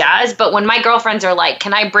everybody does. But when my girlfriends are like,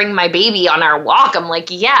 can I bring my baby on our walk? I'm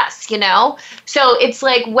like, yes, So it's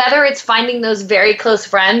like whether it's finding those very close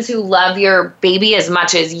friends who love your baby as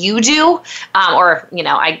much as you do, or,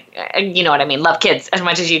 love kids as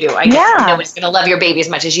much as you do. I guess nobody's going to love your baby as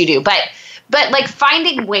much as you do. But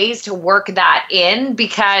finding ways to work that in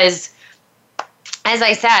because as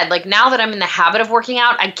I said, now that I'm in the habit of working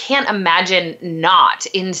out, I can't imagine not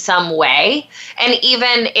in some way. And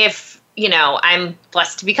even if, I'm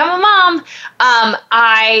blessed to become a mom,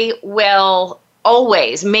 I will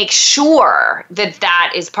always make sure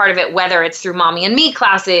that is part of it, whether it's through Mommy and Me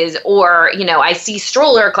classes or, I see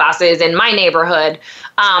stroller classes in my neighborhood,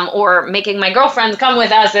 or making my girlfriends come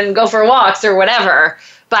with us and go for walks or whatever.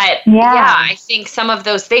 But I think some of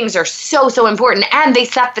those things are so, so important and they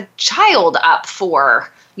set the child up for,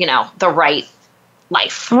 the right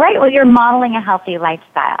life. Right. Well, you're modeling a healthy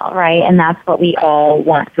lifestyle, right? And that's what we all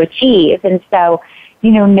want to achieve. And so,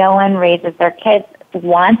 no one raises their kids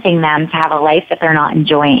wanting them to have a life that they're not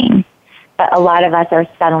enjoying. But a lot of us are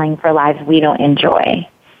settling for lives we don't enjoy.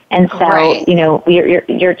 And so,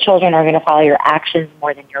 your children are going to follow your actions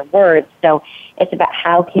more than your words. So it's about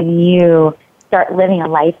how can you start living a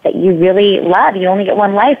life that you really love. You only get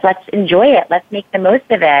one life. Let's enjoy it. Let's make the most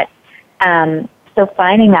of it. So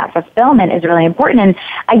finding that fulfillment is really important. And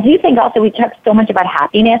I do think also we talk so much about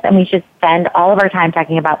happiness and we should spend all of our time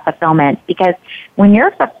talking about fulfillment because when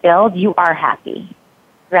you're fulfilled, you are happy,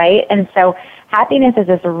 right? And so happiness is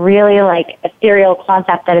this really ethereal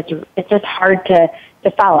concept that it's just hard to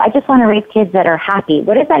follow. I just want to raise kids that are happy.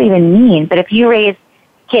 What does that even mean? But if you raise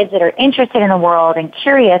kids that are interested in the world and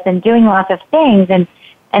curious and doing lots of things and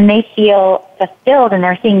they feel fulfilled and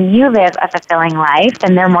they're seeing you live a fulfilling life,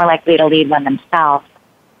 then they're more likely to lead one themselves.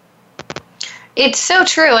 It's so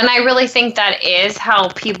true. And I really think that is how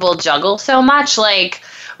people juggle so much.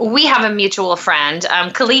 We have a mutual friend,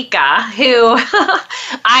 Kalika, who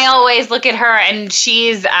I always look at her and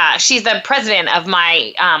she's the president of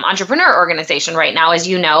my entrepreneur organization right now, as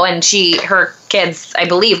you know, and her kids, I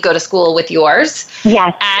believe, go to school with yours.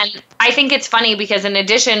 Yes. And I think it's funny because in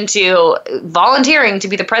addition to volunteering to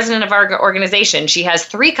be the president of our organization, she has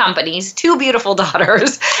 3 companies, 2 beautiful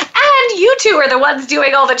daughters, and you 2 are the ones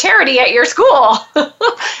doing all the charity at your school.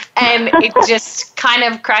 And it just kind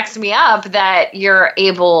of cracks me up that you're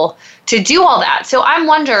able to do all that. So I'm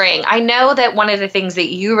wondering, I know that one of the things that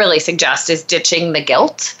you really suggest is ditching the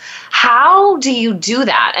guilt. How do you do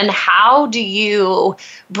that? And how do you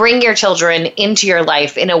bring your children into your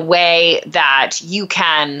life in a way that you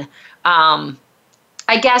can,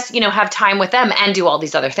 I guess, have time with them and do all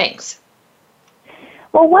these other things?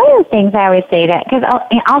 Well, one of the things I always say to, because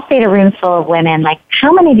I'll say to rooms full of women, like,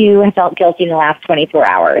 how many of you have felt guilty in the last 24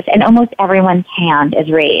 hours? And almost everyone's hand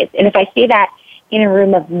is raised. And if I say that in a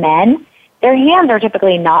room of men, their hands are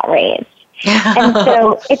typically not raised. And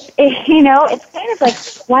so it's kind of like,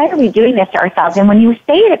 why are we doing this to ourselves? And when you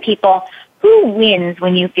say to people, who wins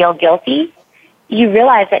when you feel guilty, you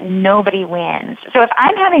realize that nobody wins. So if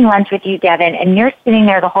I'm having lunch with you, Devin, and you're sitting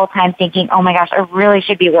there the whole time thinking, oh my gosh, I really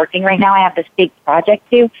should be working right now, I have this big project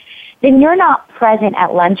too, then you're not present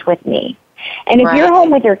at lunch with me. And if you're home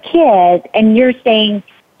with your kids and you're sitting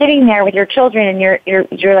there with your children and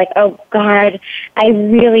you're like, oh God, I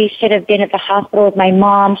really should have been at the hospital with my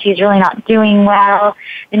mom. She's really not doing well.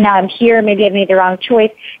 And now I'm here. Maybe I've made the wrong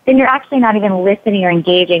choice. Then you're actually not even listening or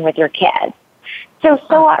engaging with your kids. So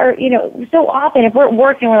often if we're at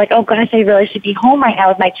work and we're like, oh gosh, I really should be home right now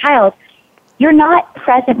with my child, you're not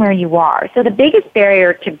present where you are. So the biggest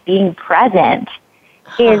barrier to being present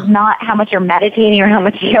is not how much you're meditating or how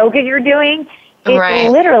much yoga you're doing.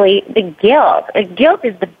 It's literally the guilt. The guilt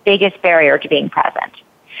is the biggest barrier to being present.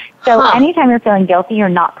 So anytime you're feeling guilty, you're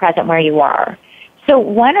not present where you are. So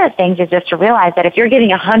one of the things is just to realize that if you're giving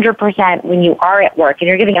 100% when you are at work and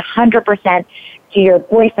you're giving 100% to your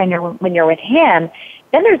boyfriend when you're with him,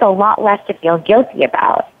 then there's a lot less to feel guilty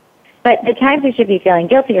about. But the times we should be feeling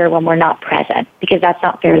guilty are when we're not present, because that's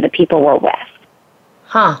not fair to the people we're with.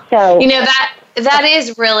 So that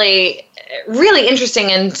is really, really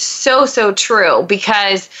interesting and so true,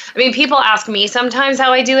 because people ask me sometimes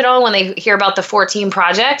how I do it all when they hear about the 14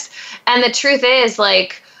 projects. And the truth is,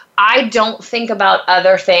 like, I don't think about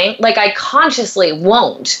other things. Like, I consciously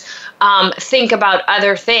won't think about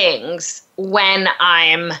other things when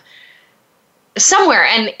I'm somewhere.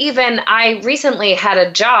 And even I recently had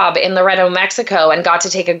a job in Laredo, Mexico, and got to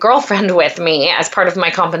take a girlfriend with me as part of my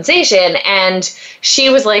compensation. And she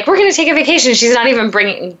was like, we're going to take a vacation. She's not even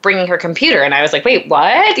bringing her computer. And I was like, wait,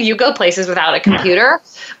 what? You go places without a computer?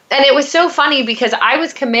 And it was so funny because I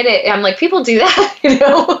was committed. I'm like, people do that,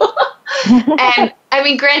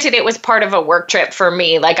 And granted, it was part of a work trip for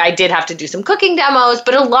me. Like, I did have to do some cooking demos,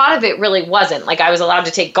 but a lot of it really wasn't. Like, I was allowed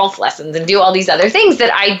to take golf lessons and do all these other things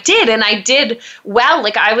that I did, and I did well.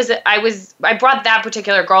 Like, I brought that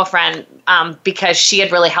particular girlfriend because she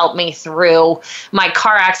had really helped me through my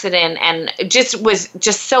car accident and was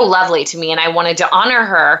just so lovely to me, and I wanted to honor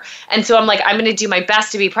her. And so I'm like, I'm going to do my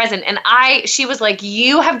best to be present. And she was like,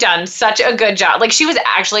 you have done such a good job. Like, she was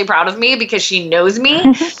actually proud of me because she knows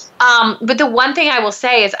me. But the one thing I will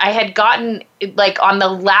say is I had gotten, like, on the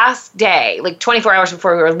last day, like 24 hours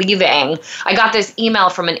before we were leaving, I got this email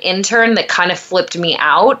from an intern that kind of flipped me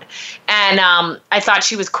out. And I thought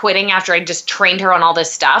she was quitting after I just trained her on all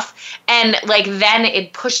this stuff. And, like, then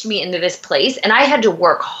it pushed me into this place. And I had to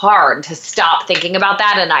work hard to stop thinking about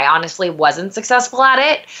that. And I honestly wasn't successful at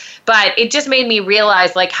it. But it just made me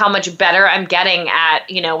realize, like, how much better I'm getting at,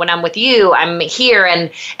 when I'm with you, I'm here.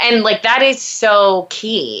 And like, that is so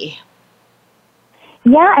key.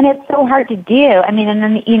 Yeah, and it's so hard to do. And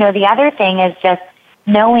then, the other thing is just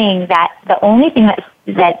knowing that the only thing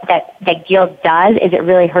that guilt does is it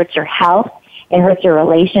really hurts your health, it hurts your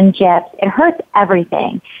relationships, it hurts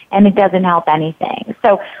everything, and it doesn't help anything.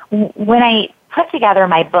 So when I put together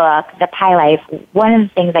my book, The Pie Life, one of the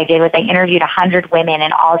things I did was I interviewed 100 women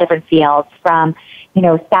in all different fields, from,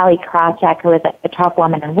 Sally Krawcheck, who is a top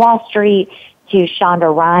woman in Wall Street, to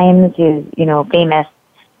Shonda Rhimes, who's, famous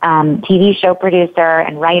TV show producer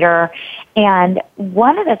and writer. And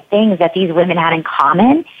one of the things that these women had in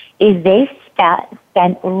common is they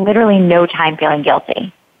spent literally no time feeling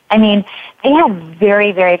guilty. They had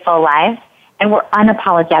very, very full lives and were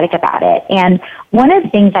unapologetic about it. And one of the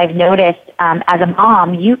things I've noticed as a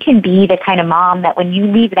mom, you can be the kind of mom that when you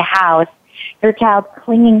leave the house, your child's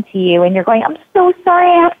clinging to you and you're going, I'm so sorry,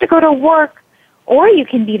 I have to go to work. Or you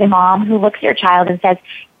can be the mom who looks at your child and says,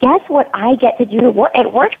 guess what I get to do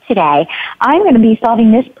at work today? I'm going to be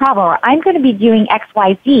solving this problem, or I'm going to be doing X,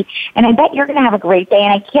 Y, Z, and I bet you're going to have a great day,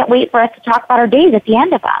 and I can't wait for us to talk about our days at the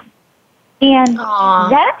end of them. And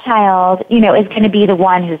that child, is going to be the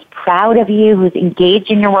one who's proud of you, who's engaged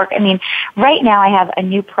in your work. I mean, right now I have a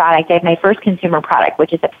new product. I have my first consumer product,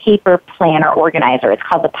 which is a paper planner organizer. It's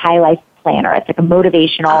called the Pie Life Planner. It's like a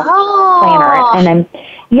motivational planner. And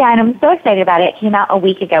I'm so excited about it. It came out a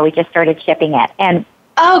week ago. We just started shipping it. And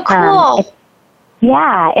cool.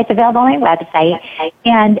 It's available on my website.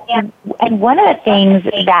 And one of the things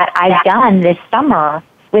that I've done this summer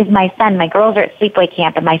with my son, my girls are at sleepaway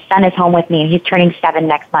camp, and my son is home with me, and he's turning 7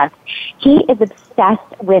 next month. He is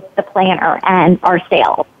obsessed with the planner and our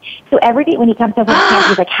sales. So every day when he comes home from camp,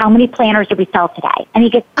 he's like, how many planners did we sell today? And he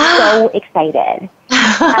gets so excited.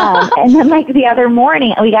 And then the other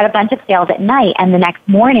morning, we got a bunch of sales at night, and the next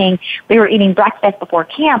morning we were eating breakfast before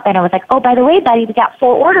camp, and I was like, oh, by the way, buddy, we got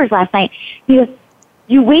 4 orders last night. He goes,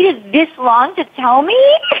 you waited this long to tell me?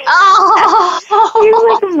 He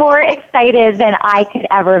was more excited than I could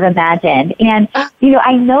ever have imagined. And,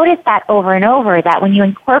 I noticed that over and over, that when you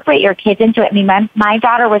incorporate your kids into it, I mean, my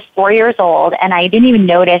daughter was 4 years old, and I didn't even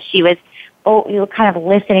notice she was kind of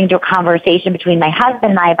listening to a conversation between my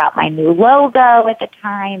husband and I about my new logo at the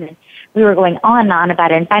time, and we were going on and on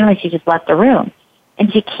about it, and finally she just left the room.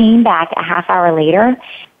 And she came back a half hour later,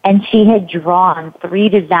 and she had drawn 3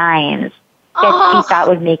 designs that she thought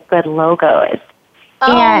would make good logos.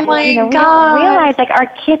 And, my God. We realize, our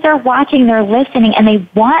kids are watching, they're listening, and they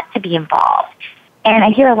want to be involved. And I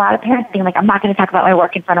hear a lot of parents being like, I'm not going to talk about my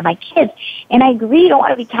work in front of my kids. And I agree, you don't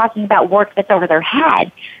want to be talking about work that's over their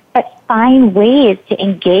head, but find ways to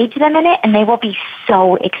engage them in it, and they will be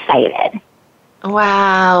so excited.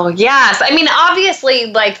 Wow. Yes. I mean,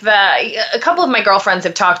 obviously, a couple of my girlfriends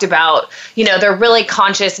have talked about, they're really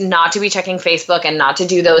conscious not to be checking Facebook and not to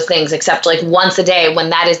do those things except once a day when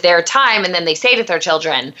that is their time. And then they say to their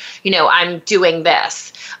children, I'm doing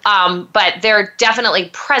this. But they're definitely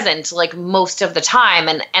present most of the time.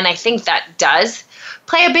 And I think that does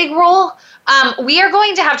play a big role. We are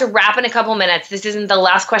going to have to wrap in a couple minutes. This isn't the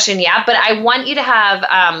last question yet, but I want you to have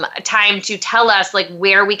time to tell us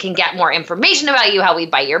where we can get more information about you, how we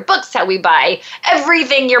buy your books, how we buy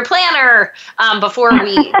everything, your planner, before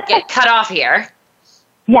we get cut off here.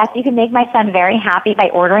 Yes, you can make my son very happy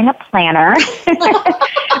by ordering a planner,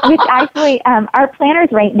 which actually, our planners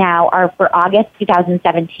right now are for August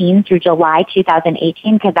 2017 through July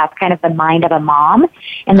 2018, because that's kind of the mind of a mom,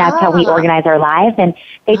 and that's how we organize our lives. And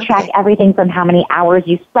they track everything from how many hours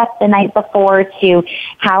you slept the night before to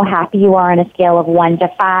how happy you are on a scale of 1 to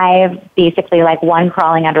 5, basically 1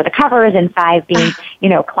 crawling under the covers and 5 being,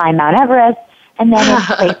 climb Mount Everest. And then it's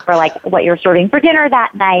a place for what you're serving for dinner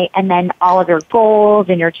that night, and then all of your goals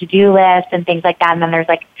and your to-do list and things like that. And then there's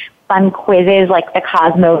fun quizzes, the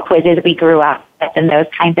Cosmo quizzes we grew up with and those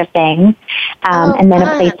kinds of things. And then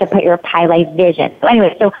a place to put your Pie Life vision. So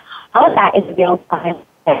anyway, so all of that is available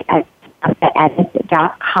at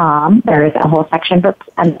Ettus.com. There's a whole section for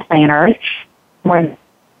planners. More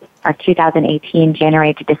our 2018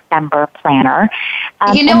 January to December planner.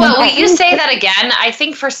 You know what? Will you say that again? I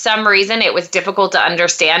think for some reason it was difficult to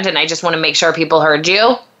understand, and I just want to make sure people heard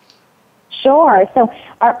you. Sure. So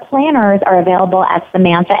our planners are available at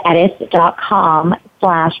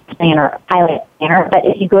SamanthaEttus.com/planner, pilot planner. But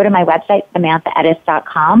if you go to my website,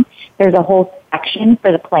 SamanthaEttus.com, there's a whole section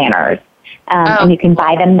for the planners. And you can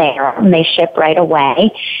buy them there, and they ship right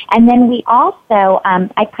away. And then we also,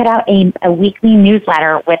 I put out a weekly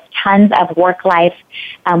newsletter with tons of work-life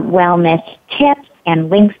wellness tips and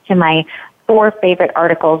links to my 4 favorite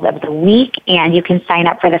articles of the week. And you can sign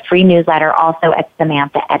up for the free newsletter also at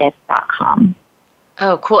SamanthaEttus.com.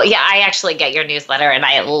 Oh, cool. Yeah, I actually get your newsletter and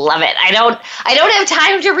I love it. I don't have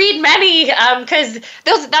time to read many because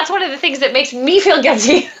that's one of the things that makes me feel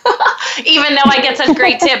guilty, even though I get such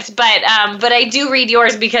great tips. But I do read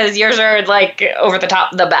yours because yours are over the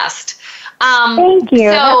top, the best. Thank you.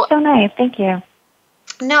 That's so nice. Thank you.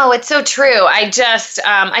 No, it's so true. I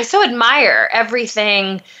so admire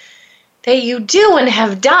everything that you do and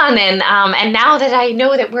have done. And now that I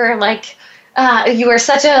know that we're you are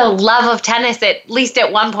such a love of tennis, at least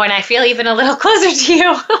at one point, I feel even a little closer to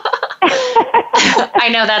you. I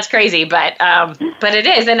know that's crazy, but it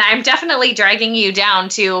is. And I'm definitely dragging you down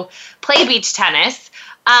to play beach tennis.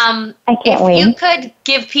 I can't wait. If you could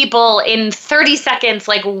give people in 30 seconds,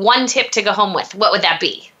 one tip to go home with, what would that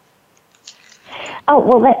be? Oh,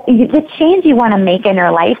 well, the change you want to make in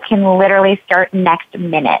your life can literally start next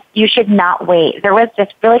minute. You should not wait. There was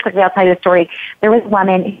just really quickly, I'll tell you the story. There was a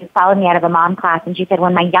woman who followed me out of a mom class, and she said,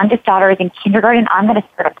 when my youngest daughter is in kindergarten, I'm going to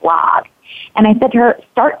start a blog. And I said to her,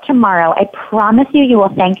 start tomorrow. I promise you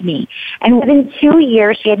will thank me. And within 2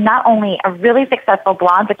 years, she had not only a really successful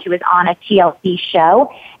blog, but she was on a TLC show,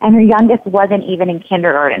 and her youngest wasn't even in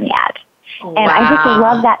kindergarten yet. And I just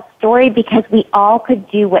love that story because we all could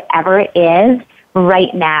do whatever it is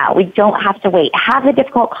right now. We don't have to wait. Have a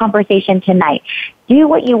difficult conversation tonight. Do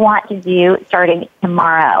what you want to do starting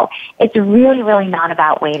tomorrow. It's really, really not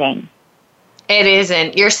about waiting. It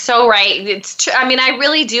isn't. You're so right. It's true. I mean, I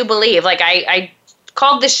really do believe, like I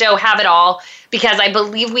called the show Have It All because I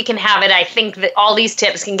believe we can have it. I think that all these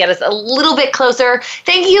tips can get us a little bit closer.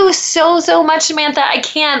 Thank you so much, Samantha.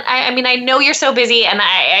 I mean, I know you're so busy, and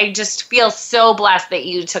I just feel so blessed that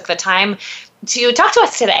you took the time to talk to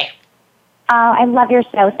us today. I love your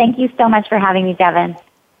show. Thank you so much for having me, Devin.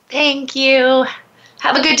 Thank you.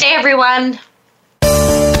 Have a good day, everyone.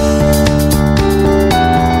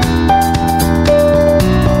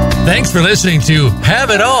 Thanks for listening to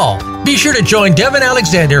Have It All. Be sure to join Devin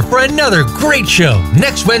Alexander for another great show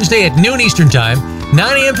next Wednesday at noon Eastern Time,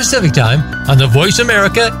 9 a.m. Pacific Time on the Voice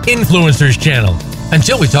America Influencers channel.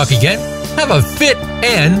 Until we talk again, have a fit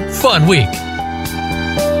and fun week.